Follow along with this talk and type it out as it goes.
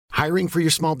Hiring for your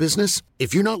small business?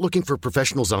 If you're not looking for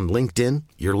professionals on LinkedIn,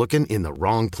 you're looking in the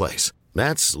wrong place.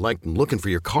 That's like looking for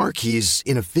your car keys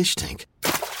in a fish tank.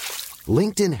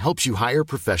 LinkedIn helps you hire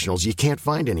professionals you can't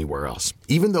find anywhere else,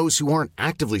 even those who aren't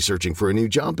actively searching for a new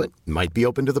job but might be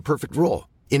open to the perfect role.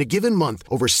 In a given month,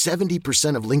 over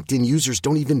 70% of LinkedIn users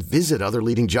don't even visit other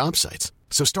leading job sites.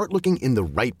 So start looking in the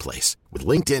right place. With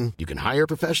LinkedIn, you can hire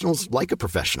professionals like a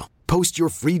professional. Post your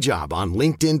free job on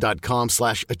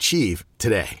linkedin.com/achieve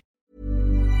today.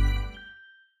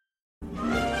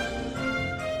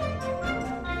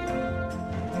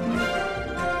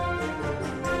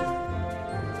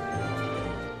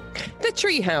 The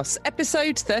Treehouse,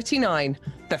 episode 39,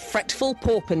 The Fretful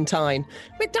Porpentine,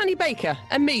 with Danny Baker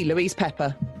and me, Louise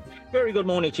Pepper. Very good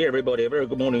morning to you, everybody. A very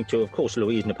good morning to, of course,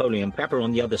 Louise Napoleon Pepper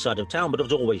on the other side of town, but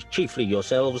as always, chiefly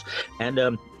yourselves. And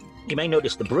you may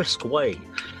notice the brisk way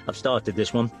I've started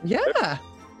this one. Yeah.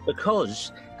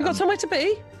 Because... You got somewhere to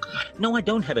be? No, I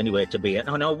don't have anywhere to be,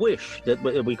 and I wish that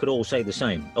we could all say the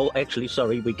same. Oh, actually,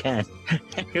 sorry, we can.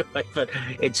 Anyway, but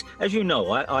it's, as you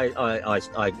know, I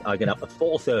get up at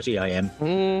 4:30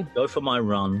 a.m., go for my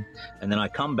run, and then I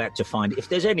come back to find if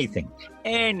there's anything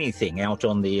out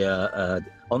on the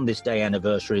on this day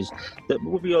anniversaries that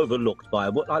will be overlooked by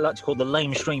what I like to call the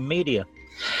lamestream media.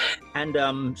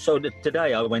 And so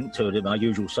today I went to my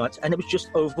usual sites, and it was just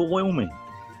overwhelming.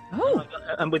 Oh.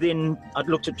 And I'd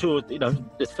looked at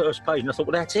the first page, and I thought,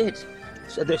 well, that's it.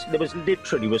 So there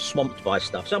was swamped by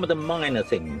stuff. Some of the minor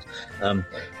things.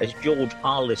 It's George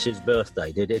Arliss's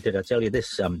birthday. Did I tell you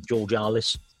this? George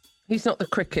Arliss. He's not the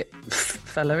cricket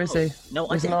fella, is he? No,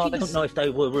 I actually don't know if they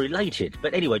were related.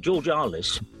 But anyway, George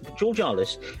Arliss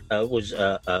was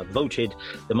voted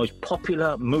the most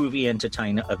popular movie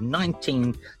entertainer of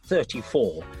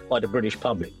 1934 by the British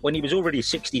public. When he was already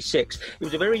 66, he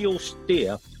was a very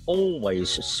austere,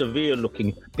 always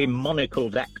severe-looking,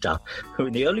 bemonocled actor who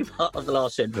in the early part of the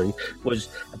last century was...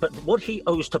 But what he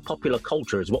owes to popular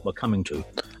culture is what we're coming to.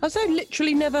 I've so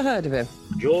literally never heard of him.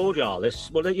 George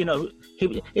Arliss, well,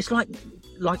 it's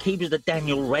like he was the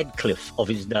Daniel Radcliffe of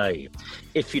his day,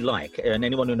 if you like. And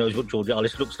anyone who knows what George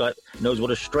Arliss looks like knows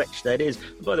what a stretch that is.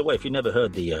 By the way, if you've never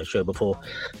heard the show before,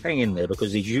 hang in there,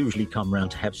 because these usually come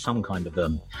round to have some kind of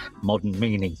modern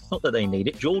meaning. Not that they need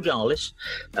it. George Arliss,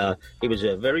 he was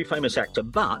a very famous actor,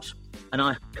 but... and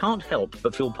I can't help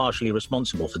but feel partially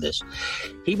responsible for this.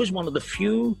 He was one of the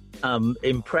few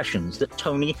impressions that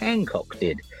Tony Hancock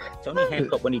did. Tony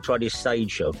Hancock, when he tried his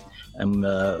stage show, and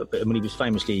when he was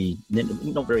famously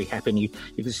not very happy, and you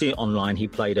can see it online, he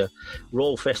played a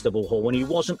Royal Festival Hall when he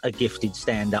wasn't a gifted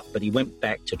stand-up, but he went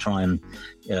back to try and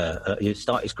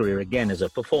start his career again as a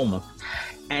performer.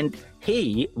 And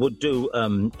he would do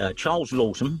Charles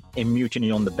Lawson in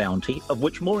Mutiny on the Bounty, of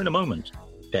which more in a moment.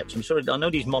 I'm sorry, I know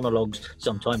these monologues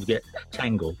sometimes get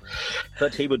tangled,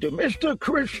 but he would do Mr.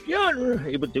 Christian,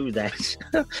 he would do that.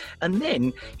 And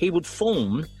then he would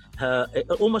form,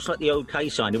 almost like the OK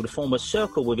sign, he would form a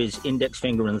circle with his index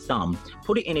finger and thumb,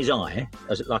 put it in his eye,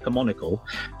 as like a monocle,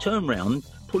 turn round,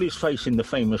 pull his face in the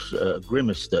famous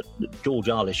grimace that George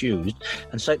Arliss used,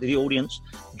 and say to the audience,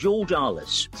 George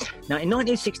Arliss. Now, in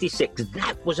 1966,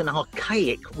 that was an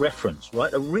archaic reference,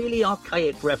 right? A really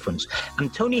archaic reference.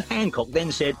 And Tony Hancock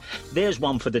then said, there's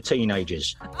one for the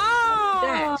teenagers.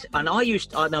 And I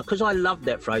used to, because I loved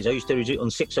that phrase, I used to use it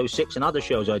on 606 and other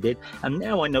shows I did, and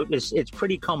now I notice it's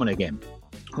pretty common again.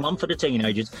 One for the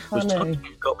teenagers was Tony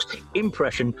Hancock's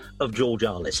impression of George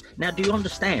Arliss. Now, do you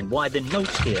understand why the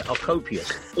notes here are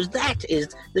copious? Because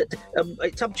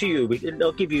it's up to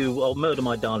you. I'll murder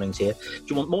my darlings here. Do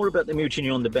you want more about the Mutiny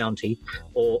on the Bounty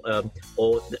or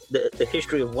the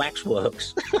history of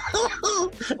waxworks?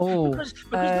 Because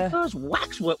the first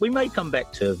waxwork, we may come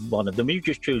back to one of them. You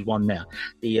just choose one now.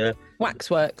 The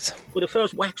Waxworks. Well, the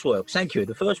first waxworks, thank you.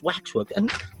 The first waxwork.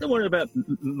 And don't worry about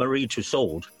Marie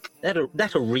Tussaud. That a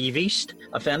reviste.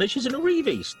 I found her. She's an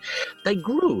reviste. They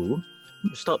grew.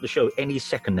 We'll start the show any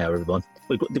second now, everyone.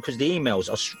 Because the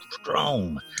emails are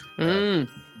strong.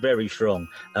 Very strong.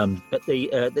 But they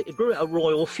grew at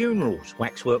royal funerals.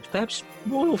 Waxworks, perhaps.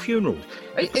 Royal funerals.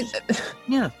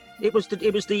 Yeah. It was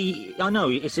the. I know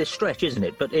it's a stretch, isn't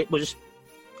it? But it was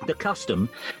the custom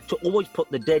to always put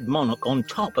the dead monarch on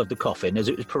top of the coffin as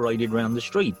it was paraded around the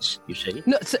streets, you see.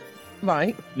 No,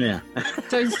 right. Yeah.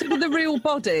 So instead of the real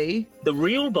body... The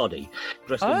real body,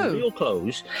 dressed in real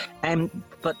clothes.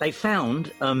 But they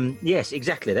found, yes,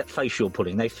 exactly, that facial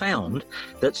pulling. They found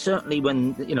that certainly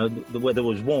when, the weather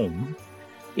was warm,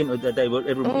 that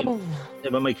they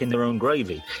were making their own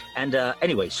gravy. And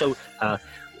anyway, so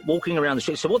walking around the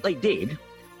street. So what they did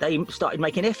they started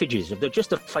making effigies of just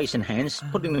the face and hands,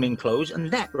 putting them in clothes,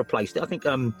 and that replaced it. I think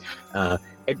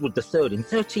Edward III in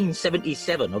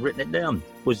 1377, I've written it down,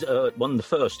 was one of the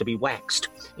first to be waxed,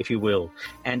 if you will.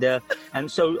 And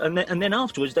then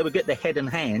afterwards they would get the head and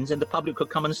hands, and the public could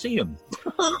come and see them.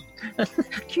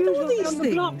 Queues were around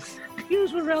the block.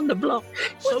 Queues were around the block.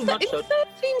 In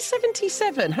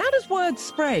 1377, how does word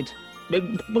spread?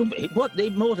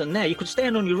 More than that, you could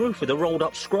stand on your roof with a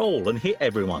rolled-up scroll and hit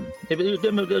everyone.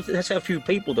 That's how few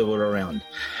people there were around.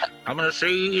 I'm going to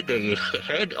see the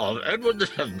head of Edward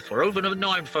VII for over the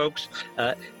 9, folks.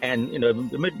 And,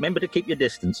 remember to keep your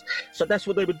distance. So that's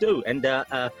what they would do. And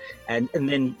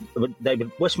then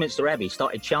Westminster Abbey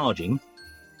started charging,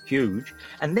 huge.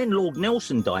 And then Lord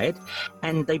Nelson died,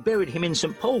 and they buried him in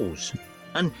St. Paul's.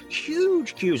 And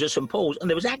huge queues at St. Paul's, and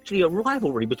there was actually a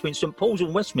rivalry between St. Paul's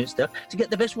and Westminster to get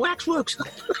the best waxworks.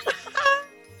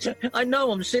 I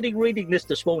know, I'm sitting reading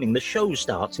this morning. The show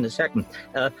starts in a second.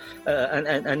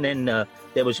 And then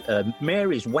there was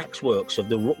Mary's Waxworks, of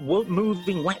the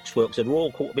moving waxworks at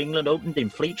Royal Court of England, opened in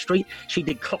Fleet Street. She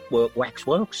did clockwork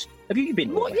waxworks. Have you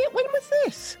been? When was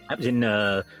this? That was in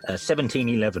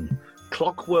 1711.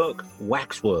 Clockwork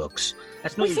waxworks.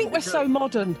 We think we're so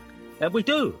modern. We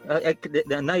do.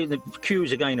 The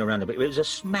queues again around a bit. It was a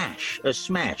smash.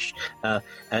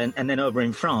 And then over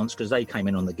in France, because they came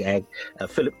in on the gag,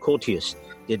 Philip Courtius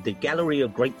did the Gallery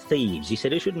of Great Thieves. He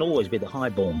said it shouldn't always be the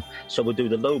highborn, so we'll do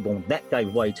the lowborn. That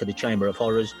gave way to the Chamber of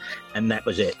Horrors, and that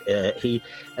was it.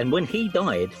 And when he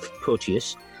died,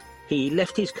 Courtius, he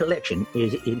left his collection,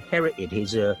 he inherited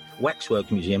his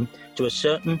waxwork museum to a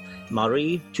certain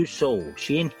Marie Tussaud.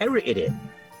 She inherited it.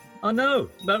 I know.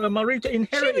 Marita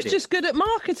inherited it. She was just good at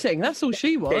marketing. That's all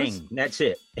she was. Dang, that's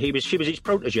it. She was his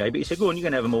protege, but he said, go on, you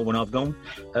can have them all when I've gone.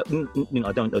 I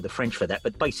don't know the French for that,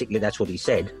 but basically that's what he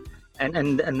said.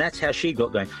 And that's how she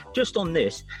got going. Just on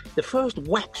this, the first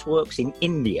waxworks in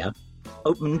India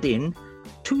opened in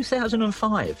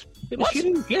 2005. It was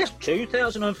huge. Yes,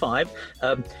 2005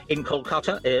 in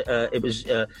Kolkata. It was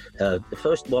the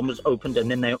first one was opened,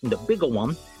 and then they opened a bigger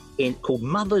one called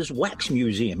Mother's Wax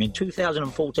Museum in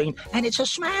 2014, and it's a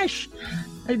smash.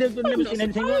 They've never seen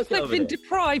anything like it. They've been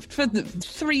deprived for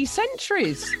 3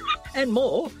 centuries and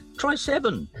more. Try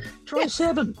 7.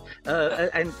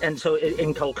 And so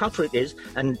in Kolkata it is.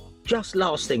 And just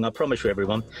last thing, I promise you,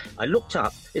 everyone, I looked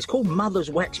up. It's called Mother's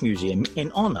Wax Museum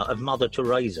in honour of Mother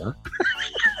Teresa.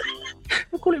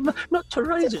 We'll call it not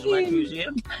Teresa's Wax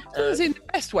Museum. It's in the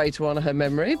best way to honour her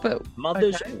memory, but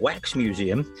Mother's Wax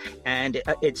Museum, and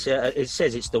it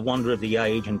says it's the wonder of the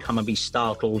age, and come and be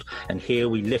startled. And here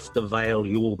we lift the veil.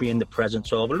 You will be in the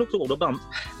presence of. I looked at all the bumps,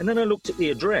 and then I looked at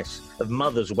the address of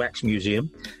Mother's Wax Museum,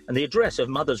 and the address of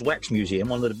Mother's Wax Museum,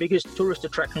 one of the biggest tourist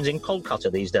attractions in Kolkata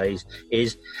these days,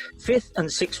 is 5th and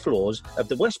 6th floors of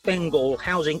the West Bengal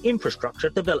Housing Infrastructure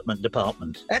Development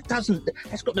Department. That's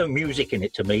got no music in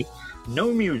it to me.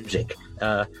 No music.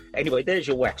 Anyway, there's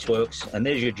your waxworks, and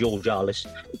there's your George Arliss.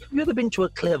 Have you ever been to a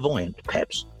clairvoyant,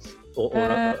 Peps? Or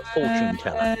a fortune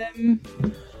teller?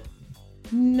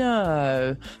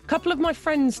 No. A couple of my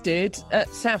friends did at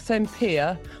Southend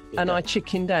Pier, and I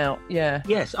chickened out, yeah.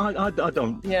 Yes, I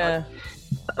don't. Yeah.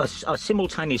 I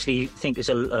simultaneously think it's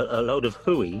a load of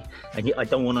hooey, and yet I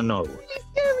don't want to know.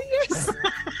 Yes.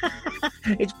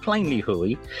 It's plainly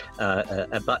hooey,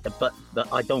 but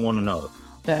I don't want to know.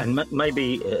 Yeah. And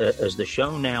maybe as the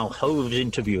show now hoves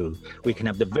into view, we can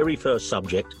have the very first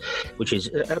subject, which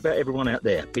is about everyone out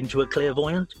there. Been to a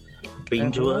clairvoyant?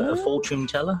 Been to a fortune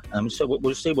teller? So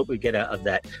we'll see what we get out of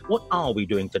that. What are we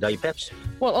doing today, Peps?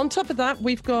 Well, on top of that,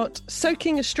 we've got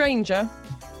Soaking a Stranger,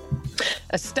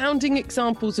 Astounding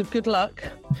Examples of Good Luck,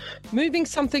 Moving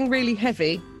Something Really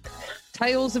Heavy,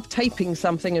 Tales of Taping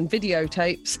Something and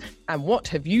Videotapes, and What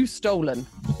Have You Stolen?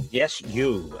 Yes,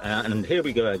 you. And here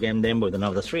we go again then with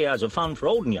another 3 hours of fun for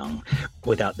old and young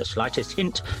without the slightest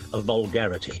hint of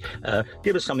vulgarity.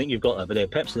 Give us something you've got over there,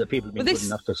 Peps, that people have been good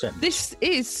enough to send. This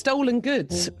is Stolen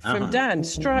Goods from Dan,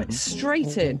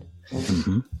 straight in.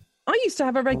 Mm-hmm. I used to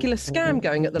have a regular scam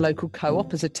going at the local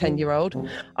co-op as a 10-year-old.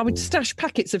 I would stash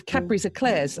packets of Cadbury's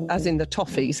Eclairs, as in the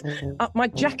toffees, up my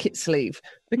jacket sleeve,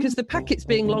 because the packets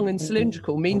being long and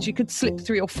cylindrical means you could slip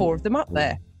 3 or 4 of them up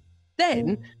there.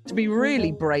 Then, to be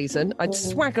really brazen, I'd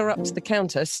swagger up to the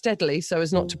counter steadily so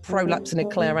as not to prolapse an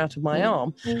eclair out of my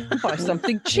arm and buy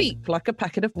something cheap like a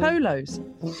packet of Polos.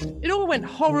 It all went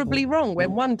horribly wrong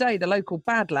when one day the local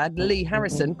bad lad, Lee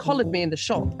Harrison, collared me in the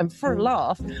shop and for a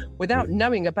laugh, without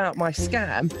knowing about my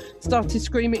scam, started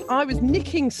screaming I was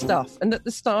nicking stuff and that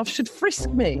the staff should frisk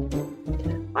me.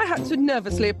 I had to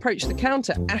nervously approach the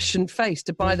counter, ashen-faced,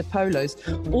 to buy the Polos,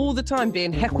 all the time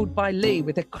being heckled by Lee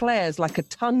with eclairs like a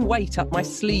ton weight up my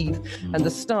sleeve and the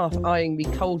staff eyeing me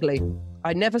coldly.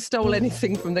 I never stole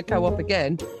anything from the co-op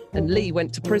again, and Lee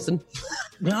went to prison.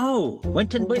 No,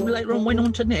 later on went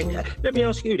on to Nick. Let me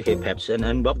ask you here, Peps, and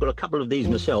I've got a couple of these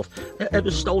myself.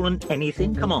 Ever stolen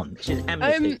anything? Come on, this is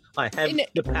amnesty. I have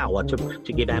the power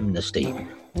to give amnesty.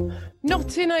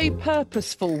 Not in a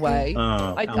purposeful way.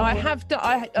 I have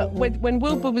done. When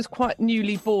Wilbur was quite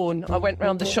newly born, I went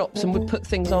round the shops and would put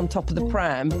things on top of the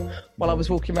pram while I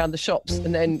was walking around the shops,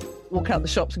 and then walk out the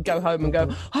shops and go home and go,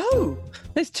 oh,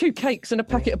 there's 2 cakes and a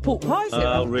packet of pork pies here.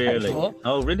 Oh, really?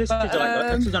 Oh, really? This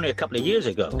is only a couple of years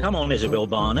ago. Come on, Isabel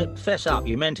Barnett, fess up.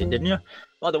 You meant it, didn't you?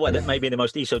 By the way, that may be the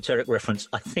most esoteric reference,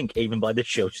 I think, even by this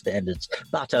show standards.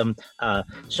 But,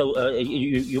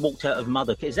 you walked out of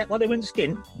Mothercare. Is that why they went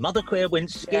skint? Mothercare went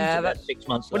skint about 6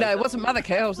 months later. Well, no, it wasn't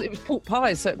Mothercare. It was pork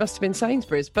pies, so it must have been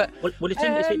Sainsbury's. But well,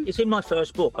 it's in my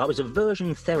first book. I was a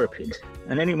version therapist.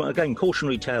 And anyone, again,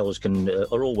 cautionary tales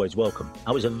are always welcome.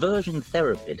 I was a version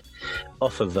therapist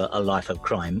off of a life of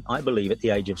crime, I believe, at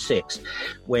the age of 6,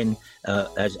 when,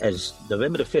 as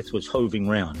November the 5th was hoving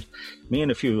round, me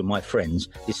and a few of my friends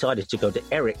decided to go to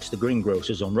Eric's, the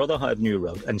greengrocers on Rotherhithe New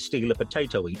Road, and steal a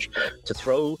potato each to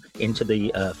throw into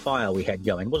the fire we had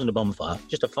going. It wasn't a bonfire,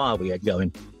 just a fire we had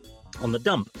going on the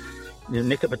dump. You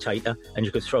nick a potato and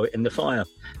you could throw it in the fire.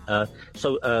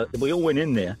 So we all went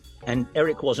in there, and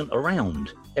Eric wasn't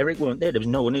around. Eric weren't there. There was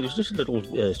no one. It was just a little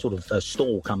sort of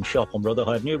stall come shop on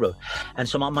Rotherhithe New Road. And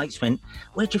so my mates went,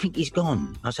 where do you think he's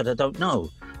gone? I said, I don't know.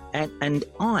 And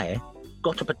I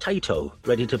got a potato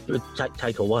ready to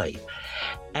take away.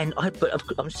 And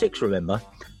I'm 6, remember?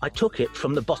 I took it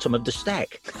from the bottom of the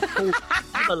stack.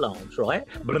 Avalanche, right?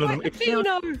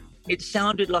 It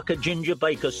sounded like a Ginger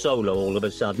Baker solo all of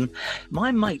a sudden.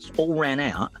 My mates all ran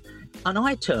out, and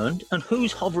I turned, and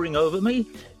who's hovering over me?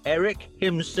 Eric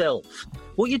himself.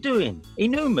 What are you doing? He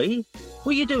knew me.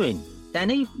 What are you doing?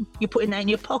 Danny, you're putting that in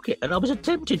your pocket. And I was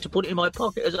attempting to put it in my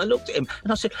pocket as I looked at him.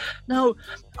 And I said, no,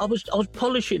 I was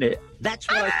polishing it. That's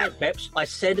what I said, Peps. I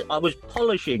said I was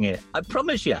polishing it. I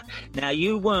promise you. Now,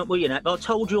 you weren't, were you, Nat? I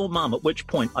told your mum, at which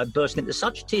point I burst into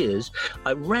such tears,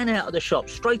 I ran out of the shop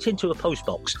straight into a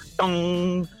postbox.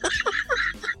 Dong!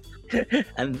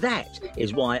 And that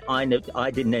is why I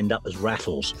didn't end up as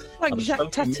Raffles. Like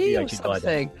Jacques Tati or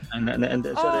something. And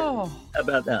so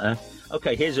about that, huh?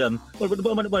 Okay, here's one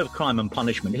of crime and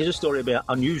punishment. Here's a story about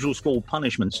unusual school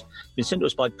punishments. Been sent to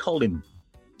us by Colin.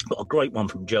 Got a great one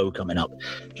from Joe coming up.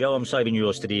 Joe, I'm saving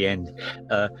yours to the end.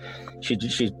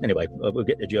 Anyway, we'll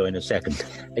get to Joe in a second.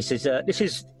 He says, this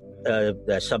is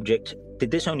the subject.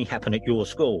 Did this only happen at your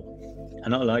school?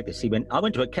 And I like this. He went, I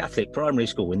went to a Catholic primary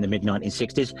school in the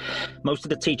mid-1960s. Most of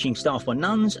the teaching staff were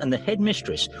nuns, and the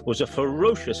headmistress was a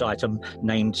ferocious item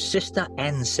named Sister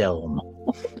Anselm.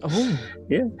 Oh.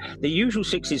 Yeah. The usual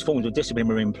 60s forms of discipline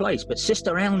were in place, but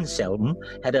Sister Anselm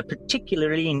had a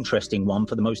particularly interesting one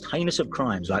for the most heinous of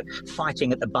crimes, like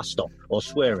fighting at the bus stop or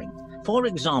swearing. For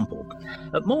example,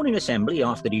 at morning assembly,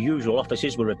 after the usual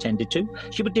offices were attended to,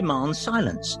 she would demand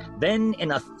silence, then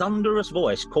in a thunderous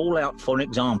voice call out for an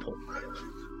example.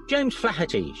 James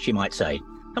Flaherty, she might say,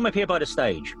 come up here by the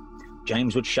stage.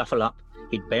 James would shuffle up,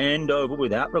 he'd bend over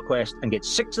without request and get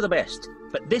 6 of the best.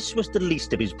 But this was the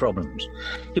least of his problems.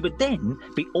 He would then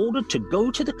be ordered to go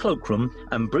to the cloakroom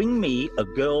and bring me a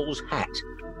girl's hat.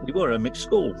 We were a mixed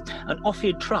school, and off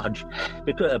he'd trudge,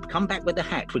 come back with the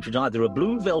hat, which was either a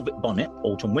blue velvet bonnet,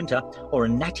 autumn-winter, or a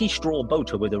natty straw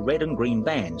boater with a red and green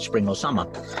band, spring or summer.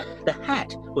 The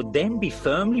hat would then be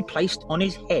firmly placed on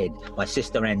his head by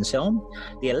Sister Anselm.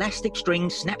 The elastic string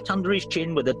snapped under his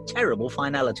chin with a terrible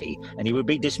finality, and he would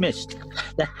be dismissed.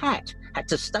 The hat had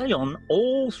to stay on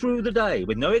all through the day,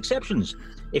 with no exceptions.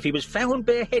 If he was found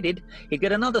bareheaded, he'd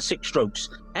get another 6 strokes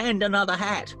and another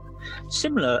hat.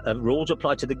 Similar rules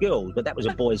applied to the girls, but that was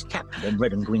a boy's cap and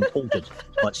red and green quartered.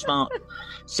 Quite smart.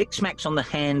 6 smacks on the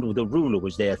hand with a ruler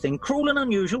was their thing. Cruel and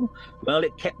unusual. Well,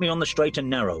 it kept me on the straight and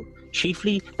narrow.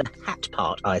 Chiefly the hat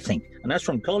part, I think. And that's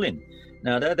from Colin.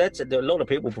 Now, that's a lot of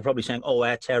people were probably saying, oh,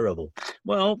 how terrible.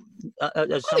 Well,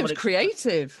 as someone... It was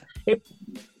creative.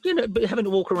 But having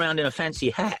to walk around in a fancy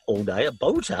hat all day, a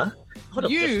boater,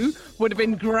 You would have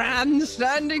been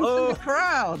grandstanding from the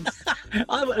crowd.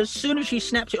 As soon as she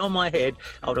snapped it on my head,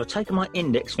 I would have taken my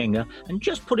index finger and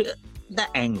just put it at that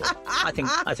angle. I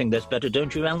think that's better,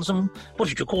 don't you, Alison? What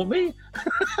did you call me?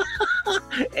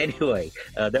 Anyway,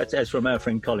 that's from our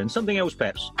friend Colin. Something else,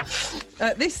 perhaps?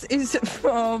 This is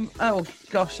from, oh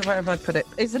gosh, where have I put it?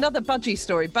 It's another budgie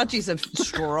story. Budgies are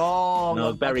strong.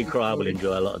 No, Barry Cryer will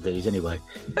enjoy a lot of these anyway.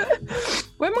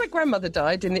 When my grandmother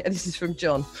died, this is from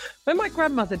John. When my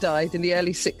grandmother died in the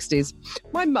early 60s,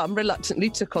 my mum reluctantly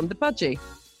took on the budgie.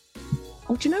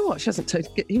 Oh, do you know what? He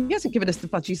hasn't given us the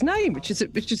budgie's name, which is a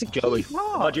Joey.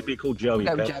 Budgie be called Joey.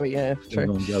 Oh, Joey, yeah,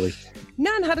 true. Joey.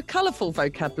 Nan had a colourful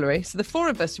vocabulary, so the four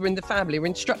of us who were in the family were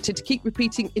instructed to keep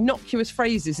repeating innocuous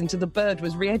phrases until the bird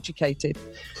was re-educated.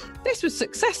 This was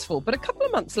successful, but a couple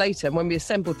of months later, when we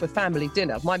assembled for family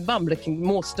dinner, my mum, looking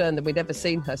more stern than we'd ever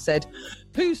seen her, said,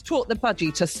 "Who's taught the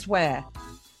budgie to swear?"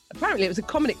 Apparently it was a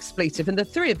common expletive, and the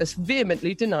three of us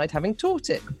vehemently denied having taught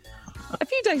it. A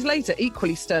few days later,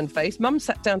 equally stern-faced, Mum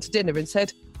sat down to dinner and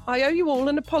said, "I owe you all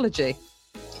an apology."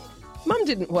 Mum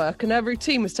didn't work, and her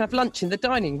routine was to have lunch in the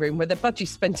dining room where the budgie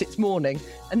spent its morning,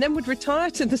 and then would retire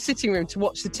to the sitting room to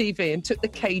watch the TV, and took the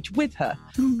cage with her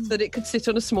so that it could sit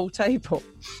on a small table.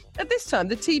 At this time,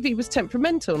 the TV was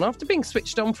temperamental, and after being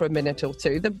switched on for a minute or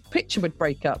two, the picture would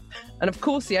break up. And of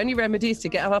course, the only remedy is to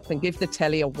get up and give the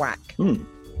telly a whack.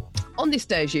 On this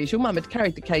day, as usual, Mum had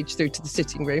carried the cage through to the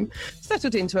sitting room,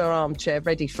 settled into her armchair,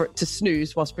 ready for it to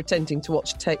snooze whilst pretending to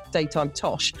watch daytime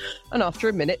tosh. And after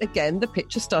a minute, again, the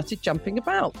picture started jumping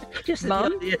about. Just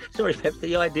Mum? Sorry, Pep,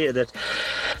 the idea that...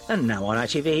 And now on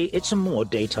ITV, it's some more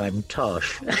daytime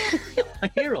tosh.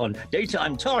 Here on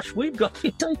Daytime Tosh, we've got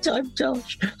daytime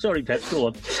tosh. Sorry, Pep, go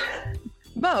on.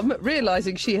 Mum,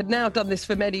 realising she had now done this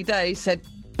for many days, said,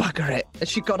 "Bugger it," as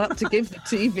she got up to give the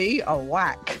TV a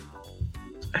whack.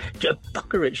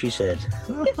 Bugger it, she said.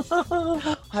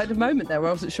 I had a moment there where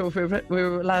I wasn't sure if we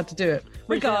were allowed to do it.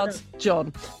 Regards,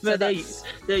 John. So there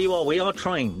you are. We are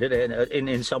trained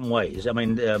in some ways. I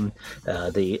mean, the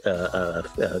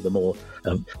more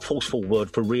forceful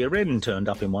word for rear end turned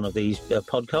up in one of these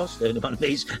podcasts, in one of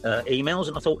these emails,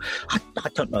 and I thought, I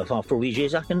don't know if after all these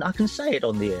years I can say it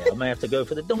on the air. I may have to go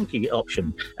for the donkey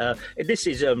option. This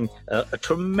is a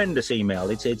tremendous email.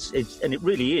 It's and it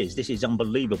really is. This is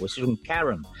unbelievable. This is from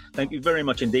Karen. Thank you very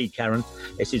much indeed, Karen.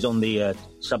 This is on the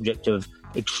subject of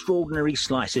extraordinary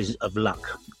slices of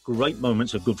luck, great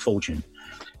moments of good fortune.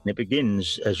 And it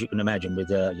begins, as you can imagine, with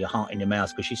your heart in your mouth,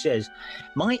 because she says,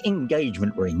 "My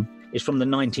engagement ring is from the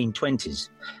 1920s,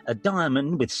 a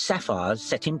diamond with sapphires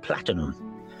set in platinum.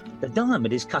 The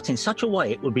diamond is cut in such a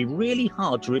way it would be really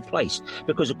hard to replace,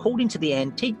 because according to the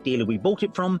antique dealer we bought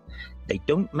it from, they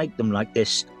don't make them like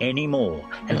this anymore,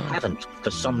 and haven't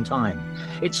for some time.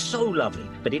 It's so lovely,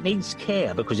 but it needs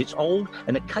care because it's old,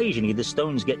 and occasionally the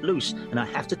stones get loose and I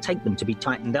have to take them to be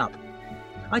tightened up.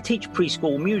 I teach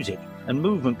preschool music and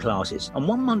movement classes, and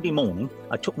one Monday morning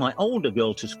I took my older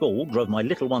girl to school, drove my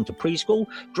little one to preschool,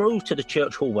 drove to the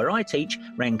church hall where I teach,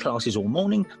 ran classes all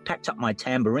morning, packed up my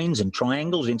tambourines and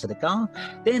triangles into the car.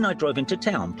 Then I drove into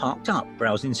town, parked up,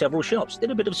 browsed in several shops,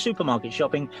 did a bit of supermarket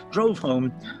shopping, drove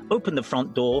home, opened the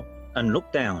front door and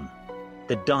looked down.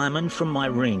 The diamond from my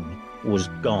ring was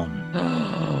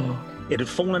gone." It had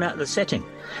fallen out of the setting.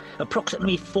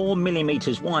 Approximately 4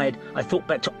 millimetres wide, I thought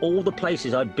back to all the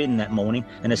places I'd been that morning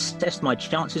and assessed my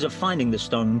chances of finding the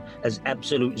stone as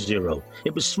absolute zero.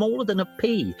 It was smaller than a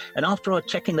pea, and after I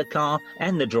checked in the car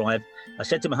and the drive, I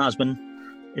said to my husband,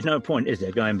 "There's no point, is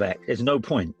there, going back? There's no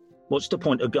point. What's the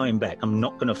point of going back? I'm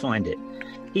not going to find it."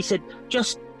 He said,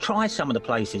 "Just try some of the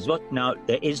places." "What? No,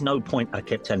 there is no point," I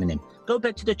kept telling him. "Go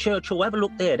back to the church hall, have a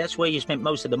look there. That's where you spent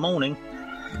most of the morning."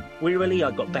 Wearily,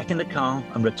 I got back in the car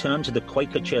and returned to the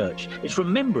Quaker church. It's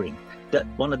remembering that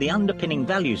one of the underpinning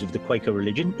values of the Quaker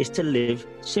religion is to live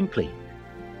simply.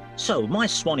 So, my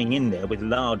swanning in there with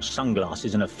large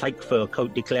sunglasses and a fake fur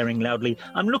coat declaring loudly,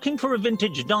 "I'm looking for a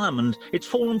vintage diamond. It's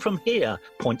fallen from here,"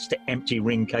 points to empty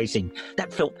ring casing.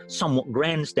 That felt somewhat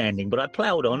grandstanding, but I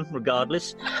ploughed on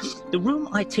regardless. The room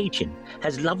I teach in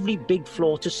has lovely big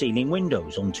floor-to-ceiling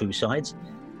windows on two sides.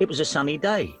 It was a sunny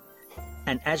day.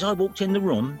 And as I walked in the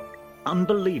room,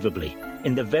 unbelievably,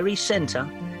 in the very centre,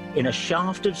 in a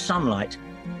shaft of sunlight,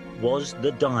 was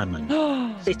the diamond,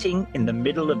 sitting in the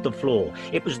middle of the floor.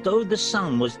 It was as though the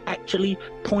sun was actually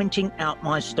pointing out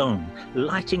my stone,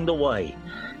 lighting the way.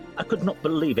 I could not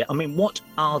believe it. I mean, what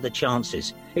are the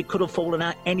chances? It could have fallen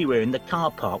out anywhere in the car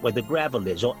park where the gravel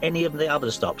is, or any of the other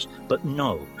stops, but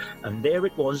no. And there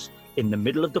it was, in the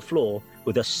middle of the floor,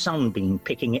 with a sunbeam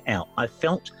picking it out. I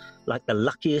felt like the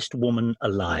luckiest woman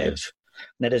alive.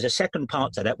 Now, there's a second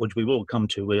part to that, which we will come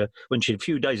to, when she, a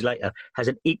few days later, has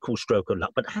an equal stroke of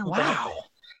luck. But how about that?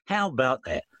 How about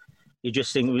that? You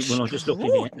just think, when I was just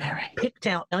looking here, picked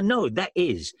out, I know that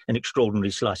is an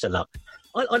extraordinary slice of luck.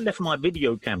 I left my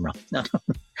video camera,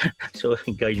 so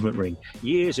engagement ring,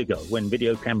 years ago when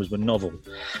video cameras were novel.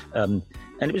 And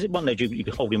it was one that you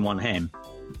could hold in one hand.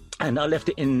 And I left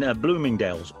it in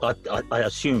Bloomingdale's, I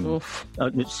assume.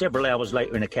 Several hours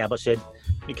later in a cab, I said,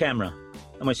 "My camera."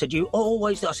 And I said, "You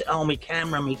always..." I said, "Oh, my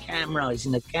camera is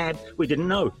in the cab." We didn't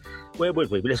know. Where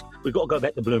would we? We've got to go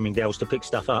back to Bloomingdale's to pick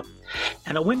stuff up.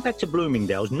 And I went back to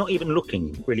Bloomingdale's, not even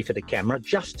looking really for the camera,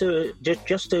 just to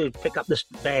pick up the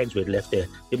bags we'd left there.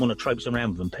 Didn't want to traipse around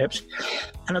with them, perhaps.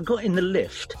 And I got in the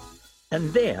lift.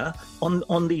 And there,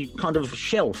 on the kind of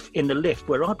shelf in the lift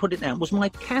where I put it down, was my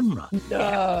camera.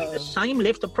 No. The same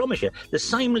lift, I promise you. The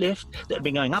same lift that had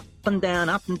been going up and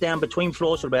down between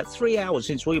floors for about 3 hours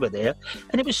since we were there.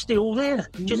 And it was still there,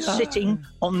 just sitting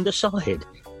on the side.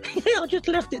 I just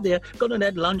left it there, gone and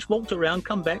had lunch, walked around,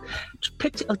 come back, just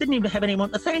picked it. I didn't even have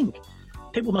anyone to thank.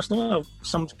 People must know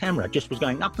some camera just was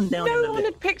going up and down. No one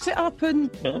had picked it up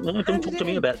and... Don't talk to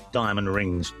me about diamond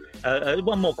rings.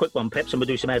 One more quick one, Peps, and we'll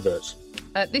do some adverts.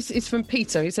 This is from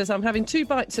Peter. He says, "I'm having 2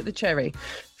 bites at the cherry.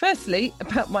 Firstly,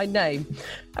 about my name.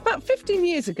 About 15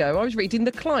 years ago, I was reading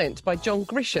The Client by John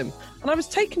Grisham, and I was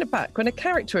taken aback when a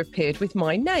character appeared with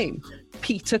my name,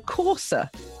 Peter Corser.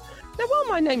 Now, while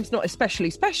my name's not especially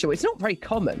special, it's not very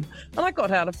common, and I got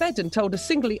out of bed and told a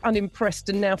singly unimpressed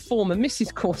and now former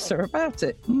Mrs. Corser about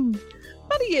it.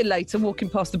 About a year later, walking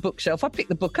past the bookshelf, I picked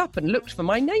the book up and looked for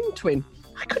my name twin.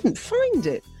 I couldn't find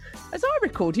it. As I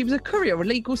recalled, he was a courier or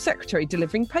legal secretary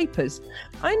delivering papers.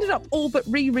 I ended up all but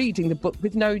rereading the book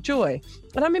with no joy.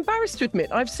 And I'm embarrassed to admit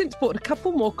I've since bought a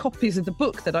couple more copies of the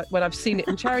book when I've seen it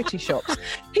in charity shops.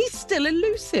 He's still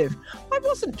elusive. I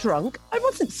wasn't drunk. I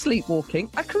wasn't sleepwalking.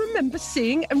 I can remember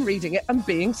seeing and reading it and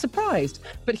being surprised.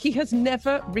 But he has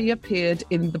never reappeared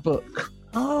in the book."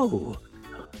 Oh.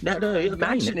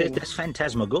 That's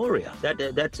phantasmagoria.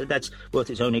 That's worth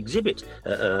its own exhibit.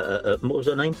 What was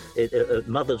her name?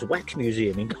 Mother's Wax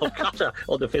Museum in Kolkata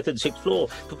on the 5th and 6th floor.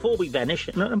 Before we vanish,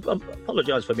 and I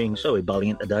apologise for being so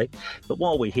ebullient today, but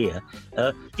while we're here,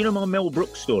 you know my Mel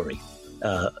Brooks story?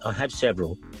 I have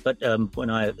several, but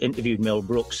when I interviewed Mel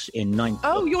Brooks in 19...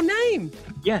 Oh, your name!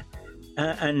 Yeah.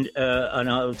 And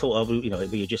I thought,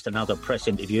 it'd be just another press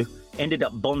interview. Ended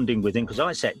up bonding with him because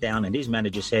I sat down and his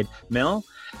manager said, "Mel,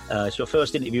 it's your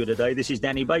first interview of the day. This is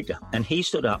Danny Baker." And he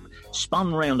stood up,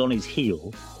 spun round on his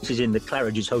heel. This is in the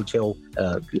Claridge's Hotel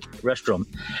restaurant.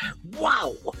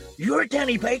 "Wow, you're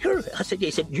Danny Baker?" I said, "Yeah."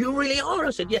 He said, "You really are?"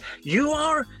 I said, "Yeah, you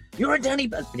are. You're a Danny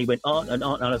Baker." And he went on and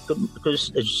on. And I couldn't, because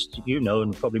as you know,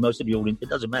 and probably most of the audience, it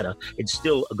doesn't matter. It's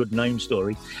still a good name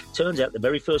story. Turns out the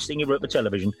very first thing he wrote for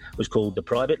television was called The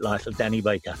Private Life of Danny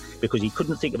Baker, because he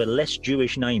couldn't think of a less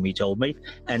Jewish name, he told me.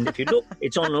 And if you look,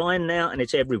 it's online now and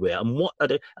it's everywhere. And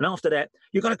and after that,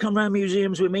 you've got to come around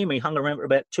museums with me. And we hung around for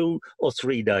about 2 or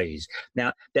 3 days.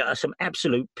 Now, there are some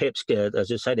absolute pips.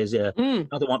 As I say, there's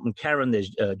another one from Karen. There's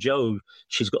Jo.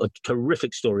 She's got a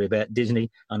terrific story about Disney.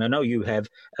 And I know you have.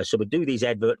 So we'll do these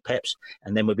advert peps,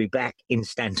 and then we'll be back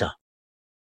instanta.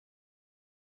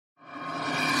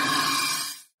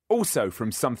 Also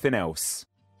from Something Else.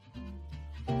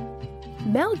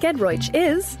 Mel Gedroych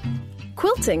is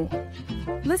quilting.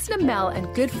 Listen to Mel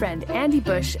and good friend Andy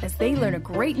Bush as they learn a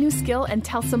great new skill and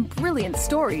tell some brilliant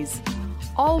stories,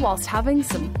 all whilst having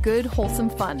some good, wholesome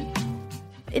fun.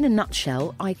 In a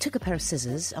nutshell, I took a pair of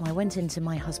scissors and I went into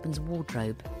my husband's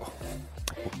wardrobe.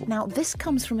 Now, this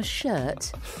comes from a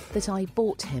shirt that I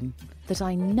bought him that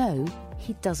I know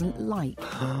he doesn't like.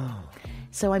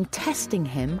 So I'm testing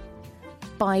him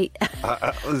by...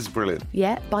 this is brilliant.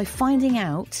 Yeah, by finding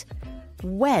out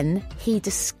when he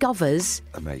discovers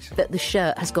Amazing. That the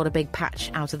shirt has got a big patch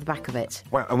out of the back of it.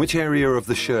 Wow, and which area of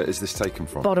the shirt is this taken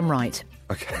from? Bottom right.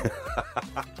 Okay.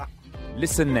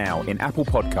 Listen now in Apple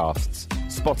Podcasts,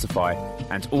 Spotify,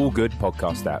 and all good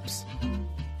podcast apps.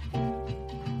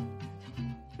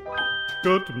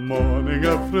 Good morning,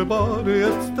 everybody,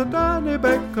 it's the Danny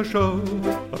Baker Show,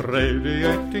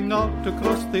 radiating out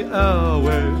across the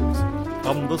airwaves.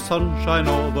 Come the sunshine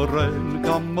or the rain,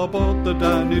 come aboard the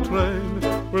Danny train.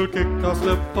 We'll kick our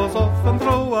slippers off and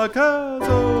throw our cares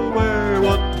away.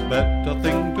 What better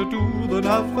thing to do than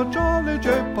have a jolly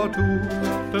jape or two?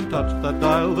 Don't touch that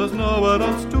dial, there's nowhere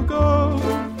else to go.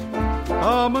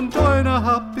 Come and join a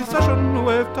happy session,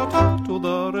 wave ta-ta to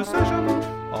the recession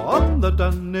on the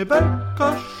Danny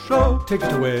Baker Show. Take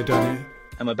it away, Danny.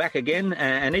 And we're back again,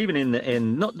 and even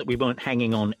in not that we weren't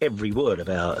hanging on every word of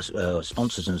our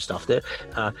sponsors and stuff there,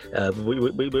 we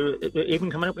were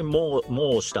even coming up with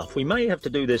more stuff. We may have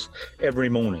to do this every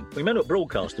morning. We may not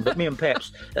broadcast it, but me and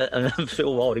Peps and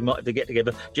Phil Wilding might have to get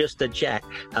together just to chat.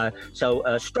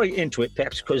 So straight into it,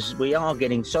 Peps, because we are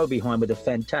getting so behind with a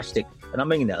fantastic, and I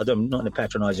mean that, not in a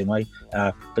patronising way,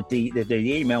 but the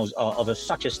emails are of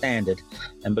such a standard,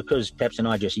 and because Peps and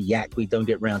I just yak, we don't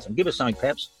get round to them. Give us something,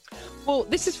 Peps. Well,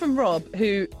 this is from Rob,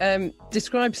 who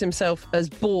describes himself as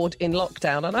bored in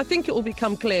lockdown. And I think it will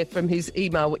become clear from his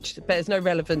email, which bears no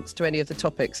relevance to any of the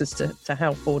topics, as to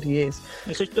how bored he is.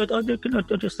 So,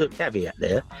 just a caveat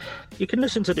there. You can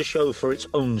listen to the show for its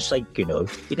own sake, you know.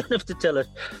 You don't have to tell us,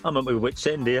 I'm at my wit's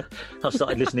end here. I've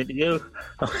started listening to you.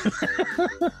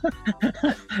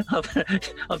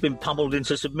 I've been pummeled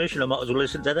into submission. I might as well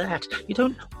listen to that. You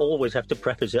don't always have to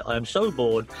preface it. I am so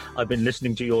bored. I've been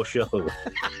listening to your show.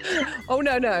 Oh,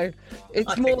 no.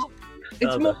 It's more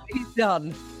he's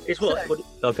done. It's what? So,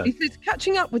 okay. He says,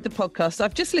 catching up with the podcast,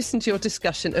 I've just listened to your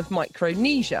discussion of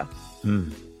Micronesia.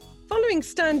 Following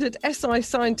standard SI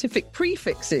scientific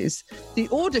prefixes, the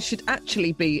order should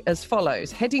actually be as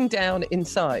follows, heading down in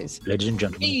size. Ladies and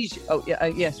gentlemen. Yes.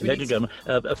 Ladies and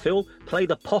gentlemen. Phil, play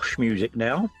the posh music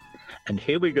now. And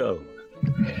here we go.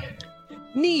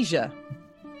 Nesia.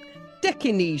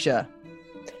 Dekinesia.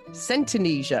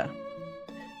 Centinesia.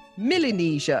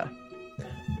 Millinesia,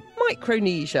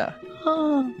 Micronesia,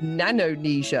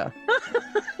 Nanonesia,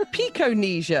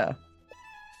 Piconesia,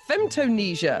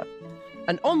 Femtonesia,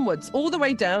 and onwards all the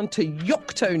way down to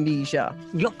Yoctonesia.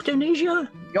 Yoctonesia?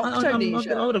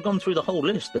 Yoctonesia. I would have gone through the whole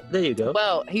list, but there you go.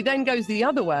 Well, he then goes the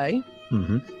other way.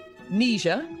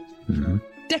 Nesia,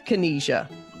 Decanesia,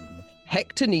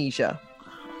 Hectonesia,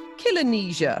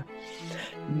 Kilonesia,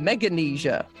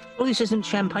 Meganesia. Well, this isn't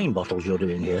champagne bottles you're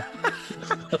doing here.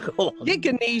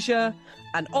 Giganesia,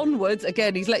 and onwards,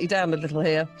 again, he's let you down a little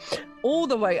here, all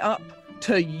the way up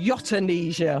to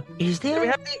Yotanesia. Is there? So we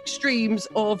have the extremes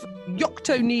of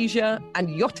Yoctonesia and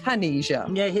Yotanesia.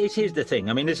 Yeah, here's the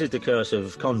thing. I mean, this is the curse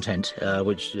of content,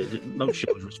 which most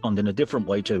shows respond in a different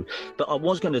way to. But I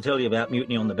was going to tell you about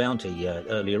Mutiny on the Bounty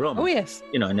earlier on. Oh, yes.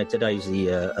 You know, and today's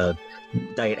the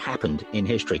day it happened in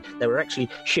history. They were actually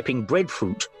shipping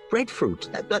breadfruit. Breadfruit.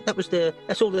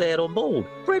 That's all they had on board.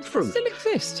 Breadfruit. Still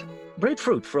exist.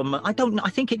 Breadfruit from, I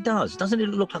think it does. Doesn't it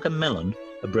look like a melon,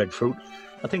 a breadfruit?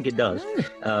 I think it does.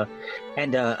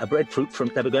 And a breadfruit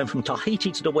they were going from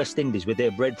Tahiti to the West Indies with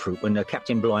their breadfruit when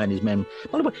Captain Bligh and his men.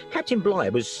 By the way, Captain Bligh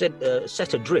was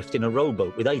set adrift in a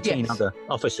rowboat with 18 other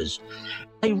officers.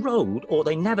 They rowed, or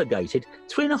they navigated,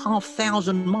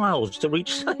 3,500 miles to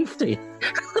reach safety.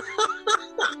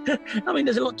 I mean,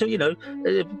 there's a lot to,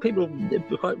 people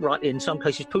quite rightly in some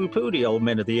cases poo-poo the old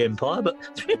men of the empire, but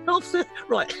 3,500,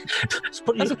 right.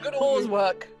 That's a good oars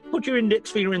work. Put your index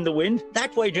finger in the wind.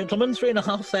 That way, gentlemen,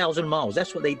 3,500 miles.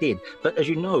 That's what they did. But as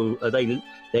you know,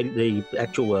 the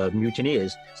actual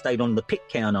mutineers stayed on the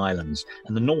Pitcairn Islands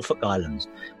and the Norfolk Islands.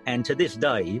 And to this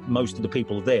day, most of the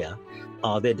people there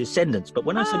are their descendants. But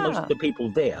when I say most of the people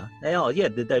there, they are,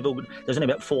 they've all, there's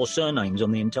only about 4 surnames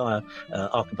on the entire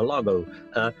archipelago.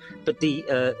 But the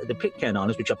Pitcairn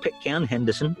Islands, which are Pitcairn,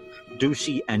 Henderson,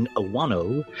 Ducie and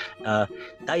Owano,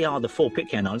 they are the 4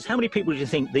 Pitcairn Islands. How many people do you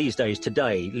think these days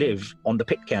today live on the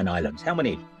Pitcairn Islands? How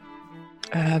many?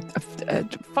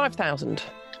 5,000.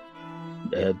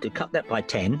 To cut that by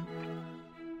 10.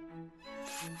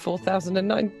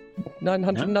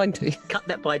 4,990. Cut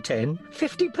that by 10.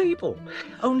 50 people.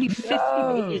 Only 50.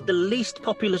 It is the least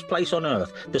populous place on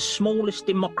Earth. The smallest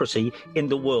democracy in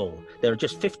the world. There are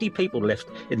just 50 people left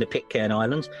in the Pitcairn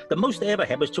Islands. The most they ever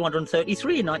had was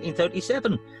 233 in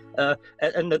 1937.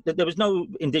 And there was no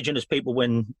indigenous people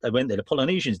when they went there. The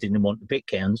Polynesians didn't want the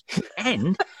Pitcairns.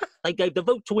 And they gave the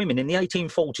vote to women in the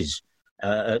 1840s.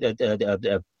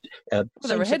 They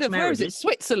were ahead of, where is it,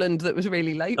 Switzerland that was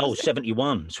really late?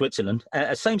 71, Switzerland.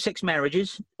 Same-sex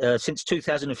marriages since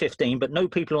 2015, but no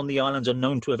people on the islands are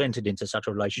known to have entered into such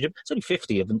a relationship. It's only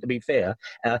 50 of them, to be fair.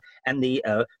 And the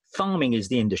farming is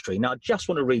the industry. Now, I just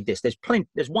want to read this.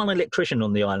 There's one electrician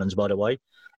on the islands, by the way.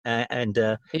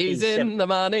 He's in the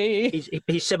money.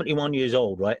 He's 71 years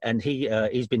old, right? And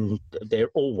he's been there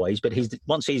always, but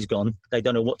once he's gone, they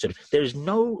don't know what to do. There is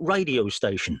no radio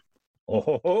station.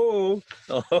 Hello.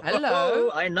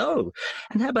 I know.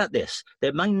 And how about this?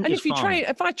 Their main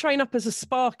if I train up as a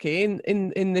Sparky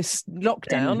in this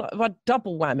lockdown, I've had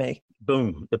double whammy.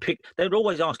 boom, they're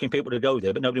always asking people to go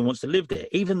there, but nobody wants to live there,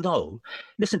 even though,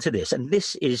 listen to this, and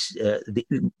this is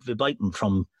the verbatim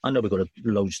from, I know we've got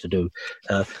loads to do,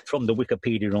 from the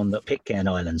Wikipedia on the Pitcairn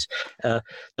Islands.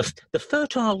 The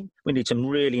fertile, we need some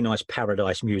really nice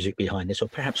Paradise music behind this, or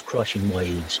perhaps Crushing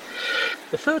Waves.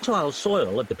 The fertile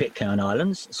soil of the Pitcairn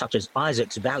Islands, such as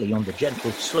Isaacs Valley on the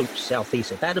gentle slopes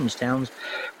southeast of Adamstown,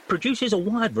 produces a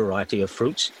wide variety of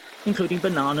fruits, including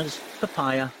bananas,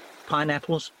 papaya,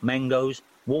 pineapples, mangoes,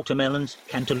 watermelons,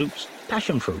 cantaloupes,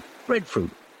 passion fruit,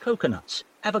 breadfruit, coconuts,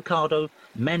 avocado,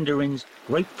 mandarins,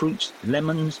 grapefruits,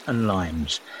 lemons and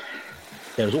limes.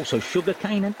 There is also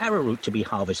sugarcane and arrowroot to be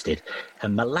harvested,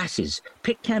 and molasses.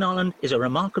 Pitcairn Island is a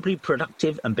remarkably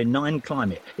productive and benign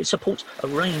climate. It supports a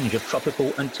range of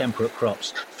tropical and temperate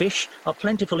crops. Fish are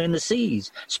plentiful in the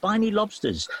seas. Spiny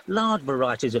lobsters, large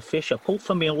varieties of fish are caught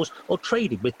for meals or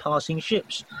traded with passing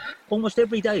ships. Almost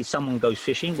every day someone goes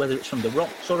fishing, whether it's from the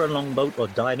rocks or a longboat or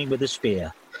diving with a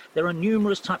spear. There are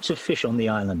numerous types of fish on the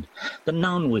island. The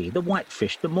nanwi, the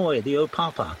whitefish, the moi, the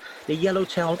opapa, the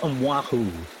yellowtail and wahoo.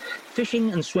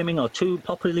 Fishing and swimming are two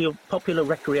popular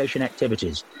recreation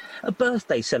activities. A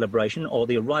birthday celebration or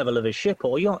the arrival of a ship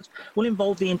or yacht will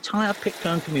involve the entire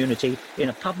Pitcairn community in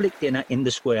a public dinner in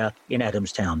the square in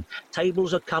Adamstown.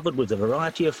 Tables are covered with a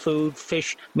variety of food,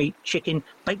 fish, meat, chicken,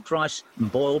 baked rice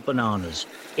and boiled bananas.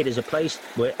 It is a place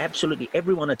where absolutely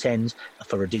everyone attends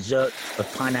for a dessert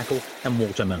of pineapple and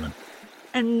watermelon.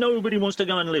 And nobody wants to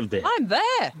go and live there. I'm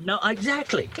there. No,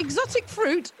 exactly. Exotic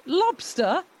fruit,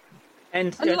 lobster...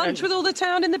 And lunch with all the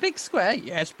town in the big square?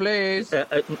 Yes, please.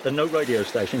 No radio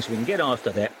stations, so we can get after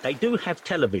that. They do have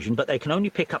television, but they can only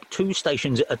pick up 2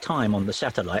 stations at a time on the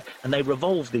satellite, and they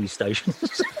revolve these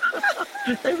stations.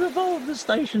 They revolve the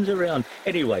stations around.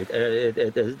 Anyway,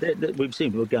 we've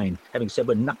seen, again, having said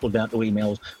we're knuckled down to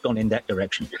emails, gone in that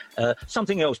direction.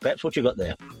 Something else, perhaps, what you got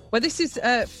there? Well, this is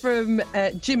from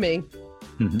Jimmy.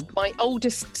 Mm-hmm. My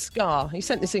oldest scar. He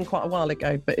sent this in quite a while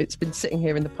ago, but it's been sitting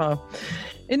here in the pile.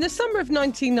 In the summer of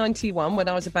 1991, when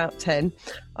I was about 10,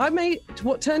 I made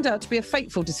what turned out to be a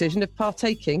fateful decision of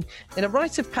partaking in a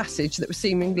rite of passage that was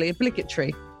seemingly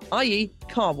obligatory, i.e.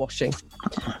 car washing.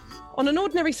 On an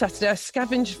ordinary Saturday, I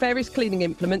scavenged various cleaning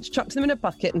implements, chucked them in a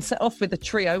bucket and set off with a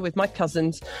trio with my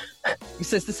cousins. He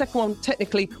says the second one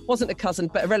technically wasn't a cousin,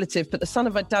 but a relative, but the son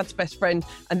of my dad's best friend,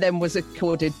 and then was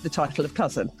accorded the title of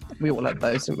cousin. We all had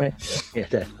those, didn't we?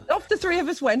 Yeah. Off the 3 of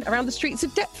us went around the streets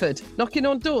of Deptford, knocking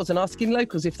on doors and asking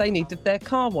locals if they needed their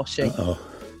car washing. Uh-oh.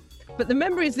 But the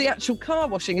memory of the actual car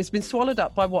washing has been swallowed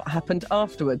up by what happened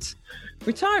afterwards.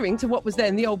 Retiring to what was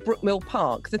then the old Brookmill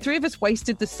Park, the 3 of us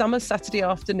wasted the summer Saturday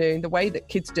afternoon the way that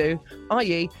kids do,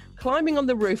 i.e. climbing on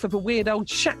the roof of a weird old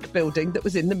shack building that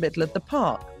was in the middle of the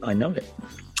park. I know it.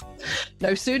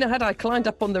 No sooner had I climbed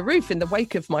up on the roof in the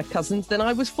wake of my cousins than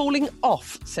I was falling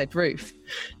off said roof.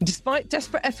 Despite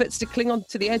desperate efforts to cling on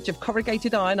to the edge of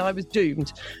corrugated iron, I was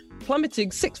doomed.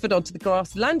 Plummeting 6 foot onto the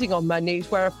grass, landing on my knees,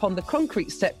 whereupon the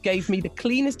concrete step gave me the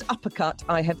cleanest uppercut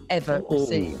I have ever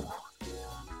received.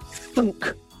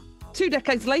 Thunk. 2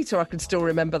 decades later, I can still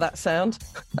remember that sound.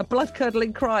 A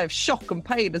blood-curdling cry of shock and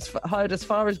pain heard as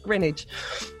far as Greenwich.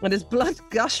 And as blood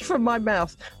gushed from my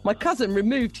mouth, my cousin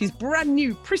removed his brand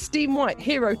new, pristine white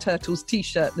Hero Turtles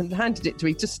T-shirt and handed it to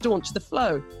me to staunch the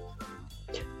flow.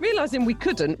 Realising we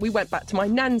couldn't, we went back to my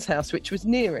nan's house, which was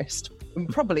nearest, and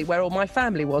probably where all my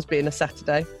family was, being a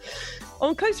Saturday.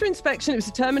 On closer inspection, it was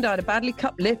determined I had a badly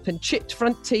cut lip and chipped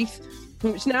front teeth,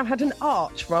 which now had an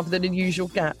arch rather than a usual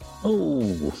gap.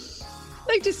 Oh.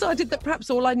 They decided that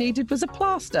perhaps all I needed was a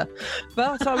plaster,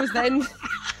 but I was then...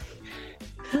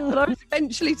 But I was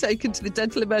eventually taken to the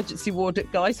dental emergency ward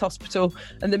at Guy's Hospital,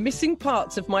 and the missing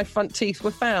parts of my front teeth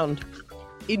were found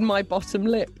in my bottom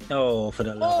lip. Oh, for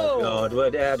the love of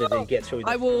God! How did he get through?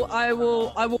 I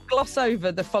will gloss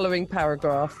over the following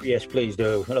paragraph. Yes, please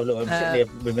do. I'm sitting there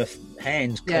with my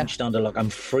hands clenched under, like I'm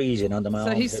freezing under my arm.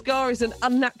 So his scar is an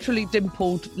unnaturally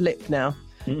dimpled lip now.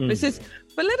 It says,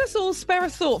 but let us all spare a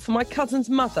thought for my cousin's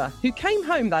mother, who came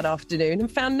home that afternoon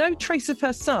and found no trace of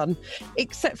her son,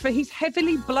 except for his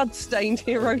heavily blood-stained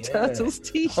Hero Turtles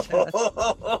T-shirt.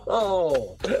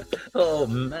 Oh,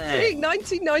 man. Being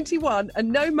 1991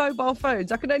 and no mobile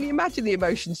phones, I can only imagine the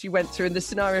emotions she went through and the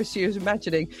scenario she was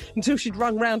imagining until she'd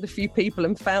rung round a few people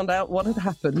and found out what had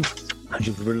happened. And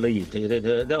she was relieved.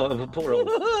 Poor old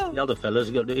the other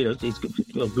fella's got, he's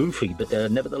got goofy, but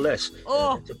nevertheless,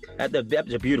 that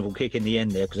was a beautiful kick in the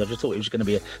end there, because I just thought it was going to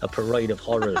be a parade of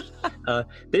horrors.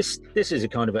 This is a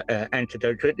kind of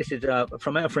antidote to it. This is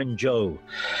from our friend Joe.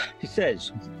 He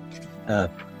says,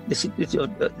 this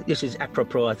is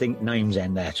apropos, I think, names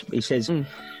and that. He says,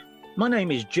 my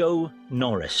name is Joe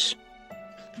Norris.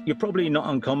 You're probably not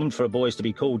uncommon for boys to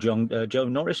be called Joe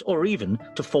Norris, or even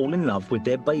to fall in love with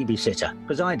their babysitter,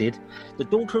 because I did. The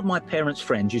daughter of my parents'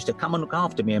 friends used to come and look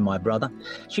after me and my brother.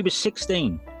 She was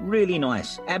 16, really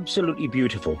nice, absolutely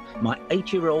beautiful. My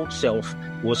 8-year-old self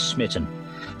was smitten.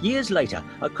 Years later,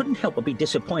 I couldn't help but be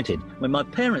disappointed when my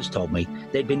parents told me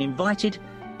they'd been invited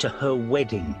to her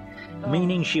wedding,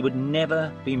 meaning she would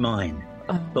never be mine.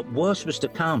 But worse was to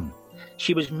come.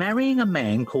 She was marrying a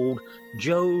man called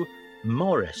Joe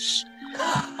Morris.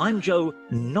 I'm Joe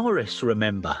Norris,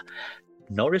 remember?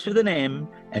 Norris with an M,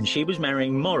 and she was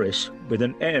marrying Morris with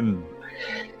an M.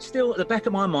 Still, at the back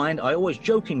of my mind, I always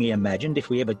jokingly imagined if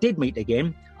we ever did meet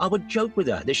again, I would joke with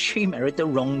her that she married the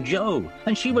wrong Joe,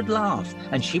 and she would laugh,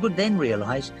 and she would then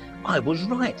realise I was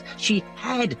right. She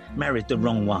had married the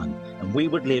wrong one, and we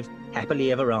would live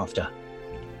happily ever after.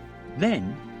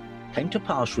 Then came to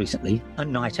pass recently a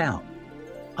night out.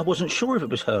 I wasn't sure if it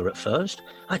was her at first.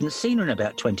 I hadn't seen her in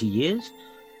about 20 years.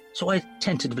 So I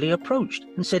tentatively approached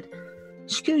and said,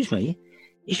 "Excuse me,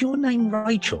 is your name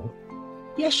Rachel?"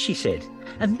 "Yes," she said.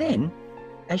 And then,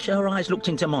 as her eyes looked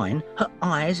into mine, her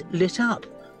eyes lit up.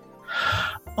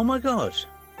 "Oh my God,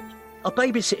 I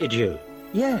babysitted you."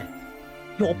 "Yeah,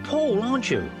 you're Paul,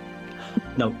 aren't you?"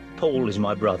 "No, Paul is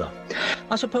my brother."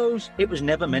 I suppose it was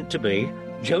never meant to be.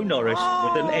 Joe Norris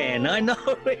with an N. I know.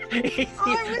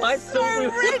 I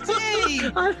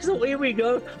thought, here we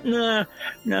go. No,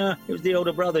 it was the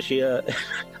older brother.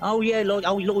 Oh yeah, Lord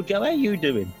Joe, how you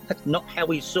doing? That's not how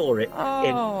we saw it.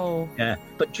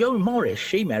 But Joe Morris,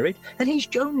 she married, and he's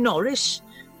Joe Norris.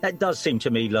 That does seem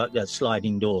to me like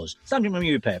sliding doors. Something from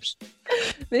you, Peps.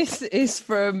 This is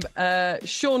from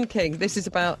Sean King. This is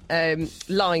about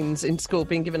lines in school,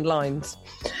 being given lines.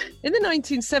 In the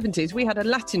 1970s, we had a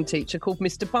Latin teacher called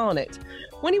Mr. Barnett.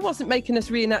 When he wasn't making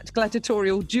us reenact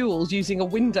gladiatorial duels using a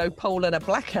window pole and a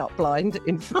blackout blind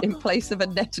in place of a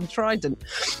net and trident,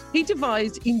 he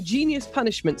devised ingenious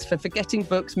punishments for forgetting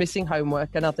books, missing homework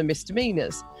and other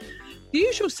misdemeanours. The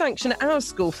usual sanction at our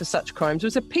school for such crimes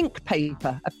was a pink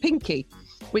paper, a pinky,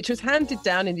 which was handed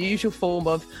down in the usual form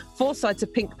of 4 sides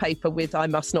of pink paper with "I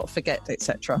must not forget,"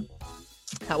 etc.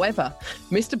 However,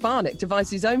 Mr. Barnett devised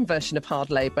his own version of hard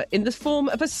labour in the form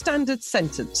of a standard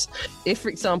sentence. If, for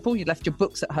example, you left your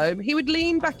books at home, he would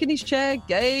lean back in his chair,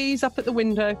 gaze up at the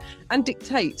window and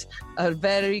dictate a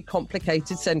very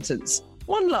complicated sentence.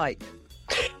 One like,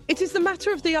 "It is the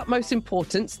matter of the utmost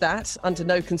importance that, under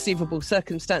no conceivable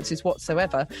circumstances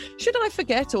whatsoever, should I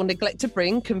forget or neglect to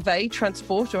bring, convey,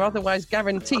 transport, or otherwise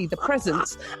guarantee the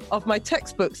presence of my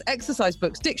textbooks, exercise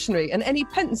books, dictionary, and any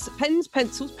pens,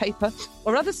 pencils, paper,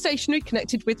 or other stationery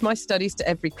connected with my studies to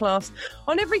every class,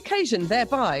 on every occasion,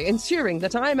 thereby ensuring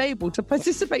that I am able to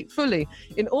participate fully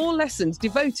in all lessons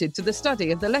devoted to the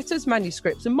study of the letters,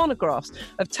 manuscripts, and monographs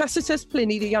of Tacitus,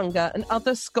 Pliny the Younger, and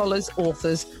other scholars,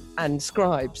 authors, and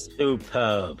scribes."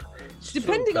 Superb.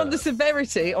 Depending on the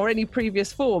severity or any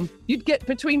previous form, you'd get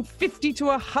between 50 to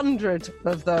 100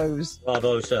 of those.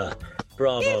 Bravo, sir.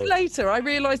 Bravo. Years later, I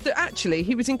realised that actually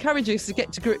he was encouraging us to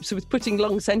get to grips with putting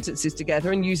long sentences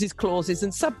together and uses clauses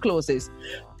and subclauses.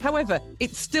 However,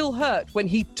 it still hurt when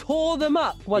he tore them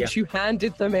up once you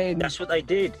handed them in. That's what they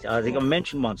did. I think I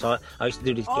mentioned once, I used to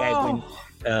do this gag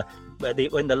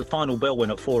when the final bell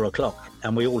went at 4 o'clock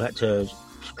and we all had to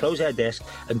close our desk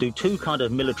and do 2 kind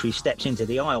of military steps into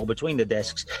the aisle between the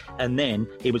desks, and then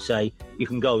he would say, "You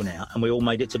can go now," and we all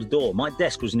made it to the door. My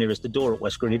desk was nearest the door at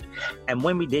West Greenwich, and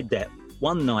when we did that,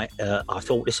 one night I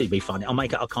thought this would be funny. I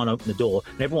can't open the door,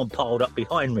 and everyone piled up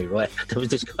behind me, right? There was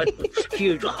this kind of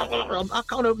huge, I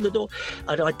can't open the door.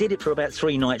 And I did it for about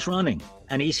 3 nights running.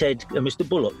 And he said, "Mr.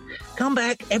 Bullock, come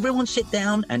back, everyone sit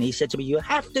down." And he said to me, "You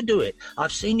have to do it.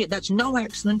 I've seen it. That's no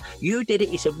accident. You did it."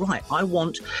 He said, "Right, I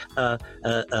want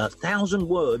 1,000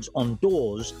 words on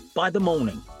doors by the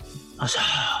morning." I said,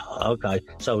 "Okay."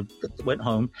 So went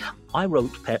home. I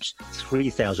wrote perhaps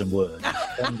 3,000 words.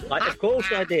 And of course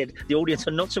I did. The audience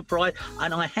are not surprised.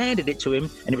 And I handed it to him,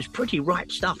 and it was pretty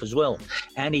ripe stuff as well.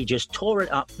 And he just tore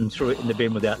it up and threw it in the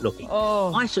bin without looking.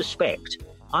 I suspect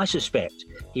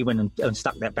he went and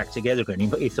stuck that back together again,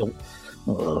 but he thought,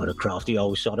 "Oh, the crafty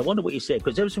old sod. I wonder what he said,"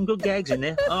 because there were some good gags in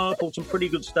there. I thought some pretty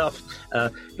good stuff.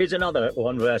 Here's another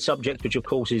one, subject, which of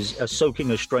course is soaking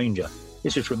a stranger.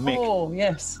 This is from Mick. Oh,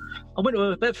 yes. I went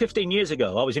about 15 years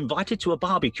ago. I was invited to a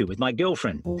barbecue with my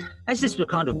girlfriend. As this was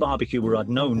the kind of barbecue where I'd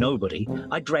know nobody,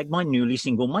 I dragged my newly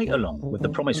single mate along with the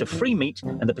promise of free meat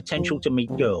and the potential to meet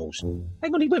girls.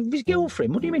 Hang on, he went with his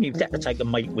girlfriend. What do you mean he had to take a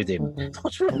mate with him?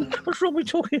 What's wrong with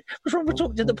talking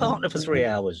to the partner for 3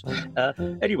 hours?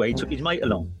 Anyway, he took his mate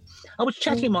along. I was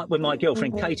chatting with my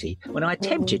girlfriend Katie when I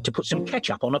attempted to put some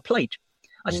ketchup on a plate.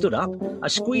 I stood up, I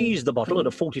squeezed the bottle at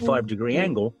a 45-degree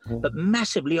angle, but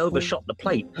massively overshot the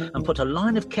plate and put a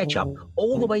line of ketchup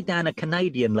all the way down a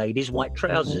Canadian lady's white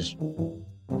trousers.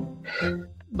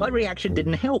 My reaction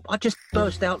didn't help. I just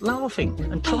burst out laughing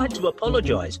and tried to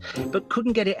apologise, but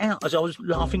couldn't get it out as I was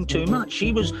laughing too much.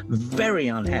 She was very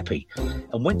unhappy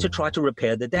and went to try to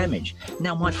repair the damage.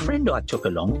 Now, my friend I took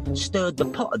along stirred the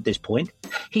pot at this point.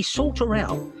 He sought her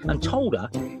out and told her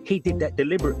he did that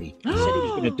deliberately. He said he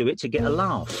was going to do it to get a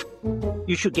laugh.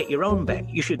 You should get your own back.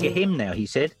 You should get him now, he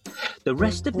said. The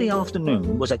rest of the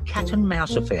afternoon was a cat and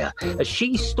mouse affair as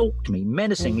she stalked me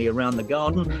menacingly around the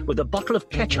garden with a bottle of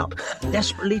ketchup,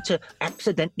 desperately to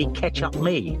accidentally catch up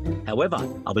me. However,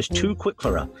 I was too quick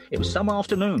for her. It was some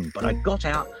afternoon, but I got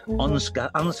out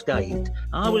unscathed.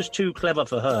 I was too clever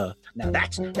for her. Now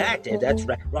that's right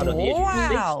on the edge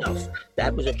Wow. of stuff.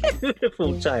 That was a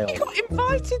beautiful tale. He got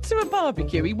invited to a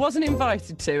barbecue he wasn't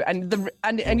invited to,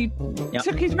 and he Yep.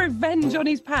 took his revenge on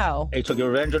his pal. He took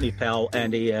revenge on his pal,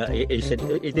 and he said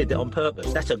he did that on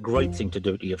purpose. That's a great thing to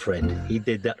do to your friend. He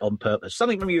did that on purpose.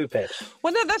 Something from you, Pep.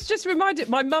 Well, no, that's just reminded.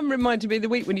 My mum reminded me the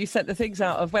week when you sent the things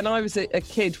out of when I was a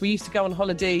kid. We used to go on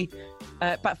holiday.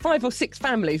 About 5 or 6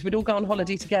 families would all go on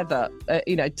holiday together,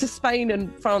 to Spain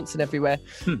and France and everywhere.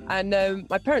 And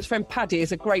my parents' friend Paddy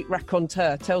is a great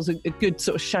raconteur, tells a good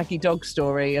sort of shaggy dog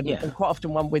story, and quite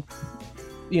often one with,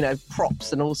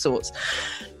 props and all sorts.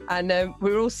 And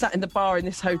we were all sat in the bar in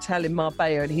this hotel in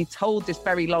Marbella, and he told this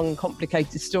very long and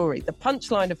complicated story, the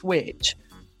punchline of which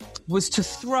was to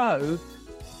throw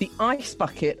the ice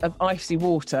bucket of icy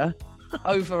water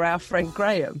over our friend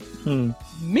Graham.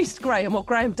 Missed Graham, or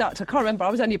Graham ducked, I can't remember, I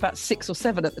was only about 6 or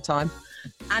 7 at the time,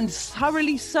 and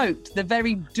thoroughly soaked the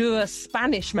very dour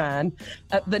Spanish man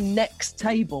at the next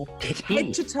table,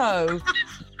 head to toe,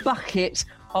 bucket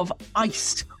of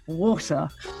iced water.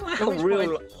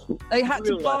 They had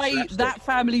to buy that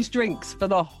family's drinks for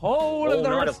the whole of the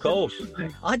night, rest of course.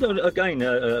 I don't, again,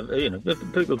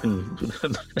 people can,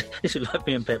 this is like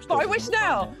me and Pep's. But I wish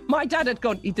now my dad had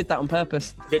gone, he did that on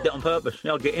purpose. Did that on purpose.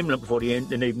 I'll get him before the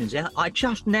evening's out. I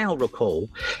just now recall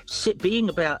being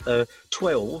about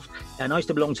 12, and I used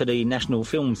to belong to the National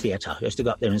Film Theatre. I used to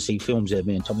go up there and see films there,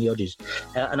 me and Tommy Hodges.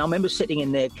 And I remember sitting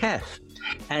in their cafe,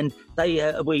 and we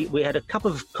had a cup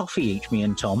of coffee each, me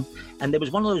and Tom, and there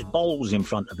was one of those bowls in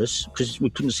front of us because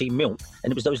we couldn't see milk,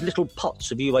 and it was those little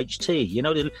pots of UHT,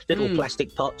 the little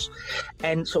plastic pots.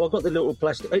 And so I got the little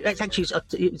plastic. I've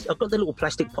got the little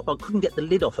plastic pot, but I couldn't get the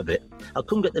lid off of it.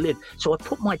 So I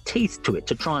put my teeth to it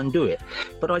to try and do it,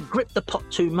 but I gripped the pot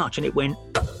too much, and it went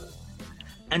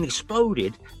and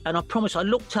exploded. And I promise, I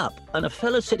looked up, and a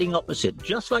fella sitting opposite,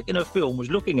 just like in a film, was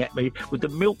looking at me with the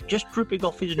milk just dripping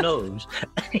off his nose.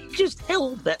 And he just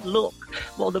held that look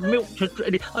while the milk just...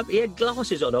 he had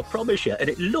glasses on, I promise you, and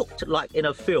it looked like in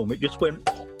a film. It just went...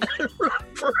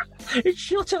 it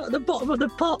shot out at the bottom of the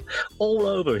pot all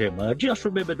over him. I just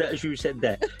remembered that as you said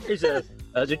that.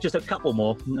 There's just a couple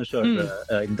more. Sorry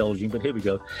for indulging, but here we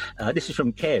go. This is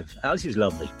from Kev. This is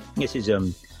lovely. This is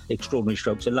Extraordinary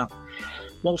Strokes of Luck.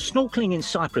 While snorkelling in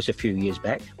Cyprus a few years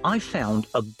back, I found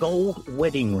a gold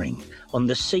wedding ring on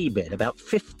the seabed about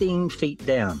 15 feet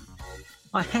down.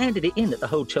 I handed it in at the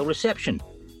hotel reception.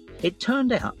 It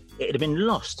turned out it had been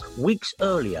lost weeks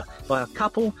earlier by a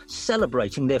couple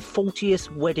celebrating their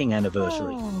 40th wedding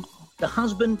anniversary. The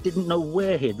husband didn't know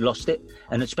where he'd lost it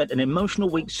and had spent an emotional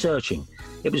week searching.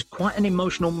 It was quite an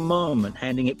emotional moment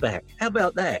handing it back. How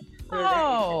about that?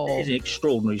 That is an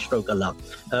extraordinary stroke of luck.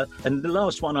 And the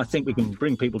last one I think we can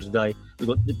bring people today, we've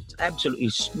got absolutely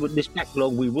this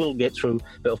backlog we will get through,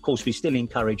 but of course we still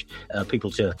encourage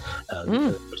people to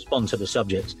respond to the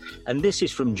subjects. And this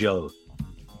is from Joe.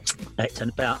 It's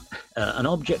about an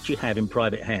object you have in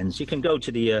private hands. You can go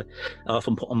to the, I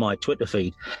often put on my Twitter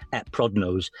feed,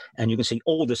 @Prodnose, and you can see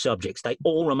all the subjects. They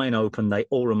all remain open. They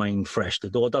all remain fresh.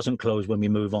 The door doesn't close when we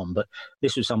move on. But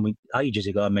this was something ages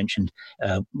ago I mentioned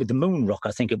with the moon rock,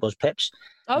 I think it was, Peps.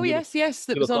 Oh, yes.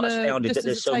 That was on astounded that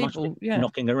there's so much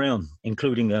knocking around,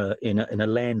 including in a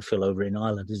landfill over in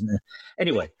Ireland, isn't there?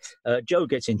 Anyway, Joe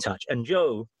gets in touch, and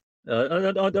Joe... I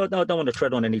don't want to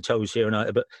tread on any toes here,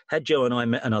 but had Joe and I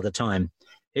met another time,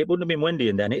 it wouldn't have been Wendy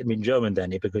and Danny, it would have been Joe and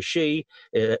Danny, because she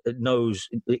knows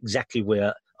exactly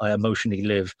where I emotionally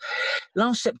live.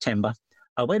 Last September,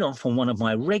 I went off on one of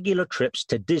my regular trips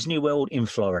to Disney World in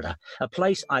Florida, a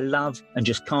place I love and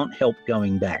just can't help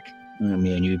going back.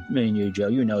 Me and you, Joe,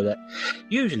 you know that.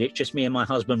 Usually it's just me and my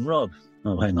husband, Rob.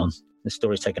 Oh, hang on. The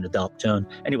story's taken a dark turn.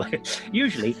 Anyway,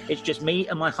 usually it's just me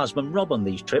and my husband Rob on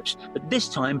these trips, but this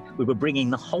time we were bringing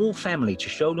the whole family to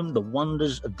show them the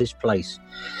wonders of this place.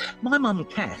 My mum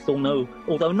Kath,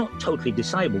 although not totally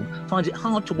disabled, finds it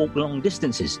hard to walk long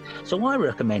distances, so I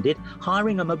recommended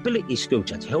hiring a mobility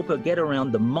scooter to help her get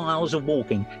around the miles of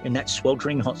walking in that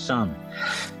sweltering hot sun.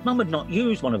 Mum had not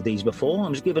used one of these before and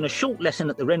was given a short lesson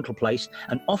at the rental place,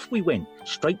 and off we went,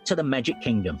 straight to the Magic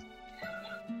Kingdom.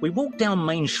 We walked down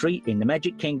Main Street in the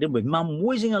Magic Kingdom with Mum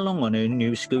whizzing along on her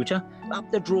new scooter,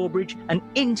 up the drawbridge and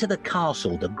into the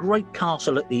castle, the great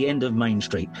castle at the end of Main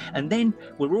Street. And then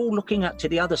we were all looking up to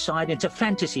the other side into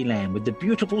Fantasyland with the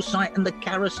beautiful sight and the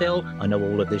carousel. I know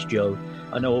all of this, Joe.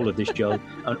 And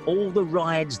all the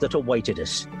rides that awaited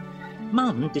us.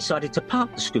 Mum decided to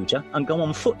park the scooter and go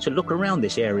on foot to look around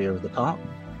this area of the park.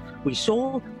 We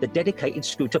saw the dedicated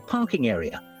scooter parking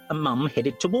area and Mum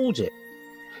headed towards it.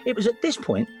 It was at this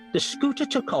point the scooter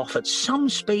took off at some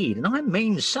speed, and I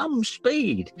mean some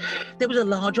speed. There was a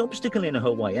large obstacle in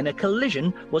her way, and a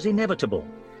collision was inevitable.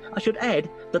 I should add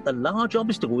that the large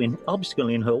obstacle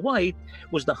in her way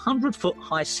was the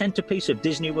 100-foot-high centrepiece of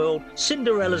Disney World,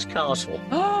 Cinderella's castle.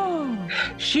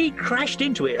 She crashed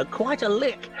into it at quite a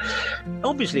lick.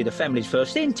 Obviously, the family's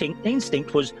first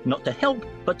instinct was not to help,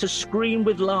 but to scream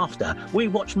with laughter. We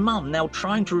watched Mum now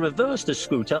trying to reverse the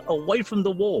scooter away from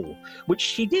the wall, which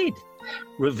she did,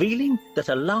 revealing that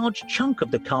a large chunk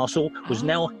of the castle was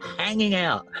now hanging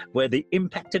out where the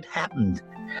impact had happened.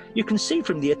 You can see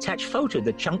from the attached photo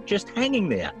the chunk just hanging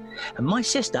there. And my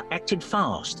sister acted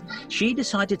fast. She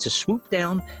decided to swoop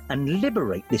down and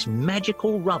liberate this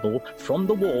magical rubble from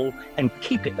the wall and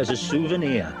keep it as a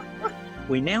souvenir.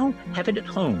 We now have it at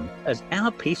home as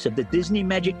our piece of the Disney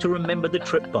magic to remember the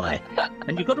trip by.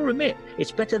 And you've got to admit,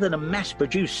 it's better than a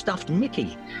mass-produced stuffed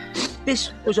Mickey.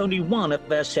 This was only one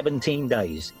of our 17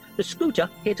 days. The scooter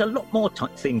hit a lot more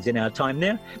things in our time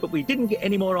there, but we didn't get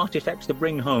any more artifacts to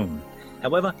bring home.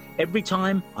 However, every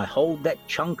time I hold that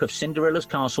chunk of Cinderella's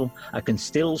castle, I can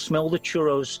still smell the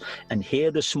churros and hear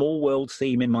the Small World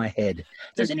theme in my head.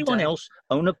 Does anyone else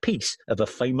own a piece of a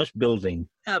famous building?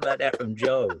 How about that from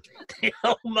Joe?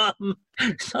 Oh, Mum,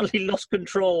 suddenly lost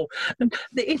control. And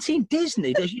it's in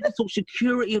Disney. You'd have thought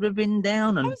security would have been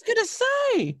down. And I was going to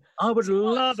say. I would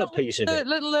love a piece of it.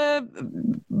 Little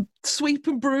sweep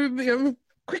and broom,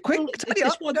 quick, tidy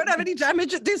up. We don't have any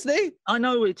damage at Disney. I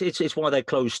know it's why they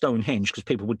closed Stonehenge, because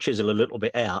people would chisel a little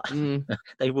bit out.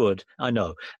 They would, I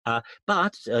know.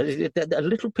 But a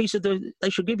little piece of they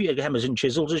should give you hammers and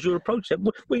chisels as you approach it.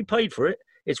 We paid for it.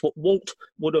 It's what Walt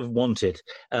would have wanted.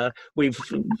 We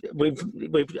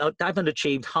haven't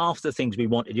achieved half the things we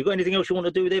wanted. You got anything else you want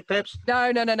to do there, Peps?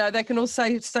 No. They can all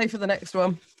stay for the next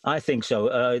one. I think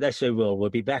so. They say, well,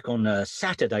 we'll be back on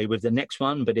Saturday with the next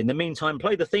one. But in the meantime,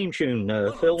 play the theme tune,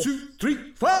 Phil. 1, 2, 3,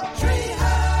 4.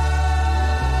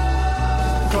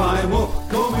 Climb up,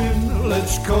 come in,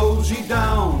 let's cozy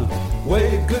down.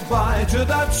 Wave goodbye to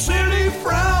that silly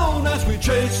frown as we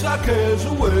chase our cares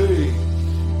away.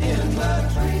 In the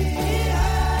treehouse.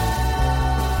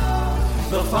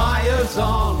 The fire's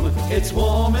on, it's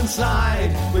warm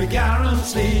inside. We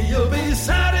guarantee you'll be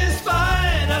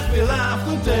satisfied as we laugh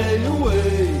the day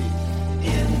away.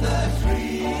 In the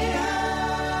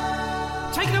treehouse.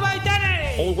 Take it away,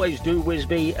 Danny! Always do,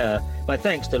 Wisby. My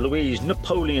thanks to Louise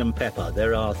Napoleon Pepper.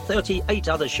 There are 38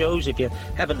 other shows. If you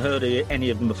haven't heard any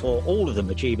of them before, all of them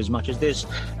achieve as much as this.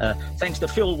 Thanks to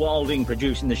Phil Wilding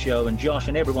producing the show, and Josh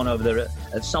and everyone over there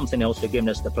at Something Else for giving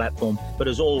us the platform. But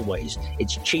as always,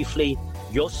 it's chiefly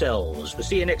yourselves. We'll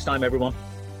see you next time, everyone.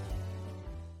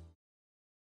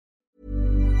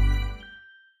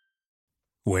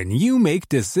 When you make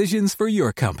decisions for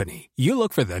your company, you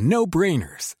look for the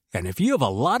no-brainers. And if you have a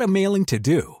lot of mailing to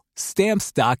do,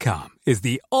 Stamps.com is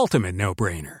the ultimate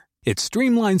no-brainer. It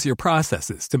streamlines your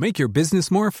processes to make your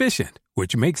business more efficient,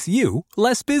 which makes you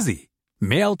less busy.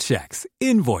 Mail checks,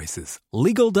 invoices,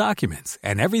 legal documents,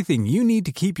 and everything you need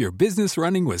to keep your business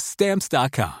running with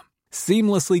Stamps.com.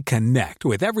 Seamlessly connect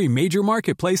with every major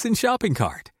marketplace and shopping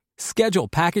cart. Schedule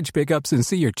package pickups and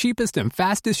see your cheapest and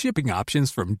fastest shipping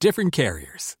options from different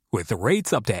carriers, with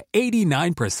rates up to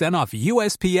 89% off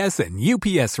USPS and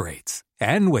UPS rates.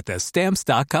 And with the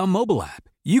Stamps.com mobile app,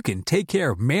 you can take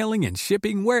care of mailing and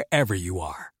shipping wherever you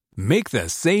are. Make the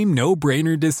same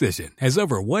no-brainer decision as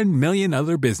over 1 million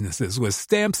other businesses with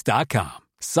Stamps.com.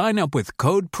 Sign up with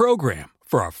code PROGRAM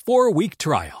for a 4-week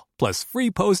trial, plus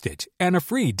free postage and a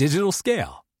free digital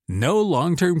scale. No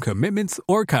long-term commitments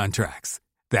or contracts.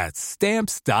 That's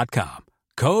Stamps.com.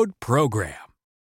 Code PROGRAM.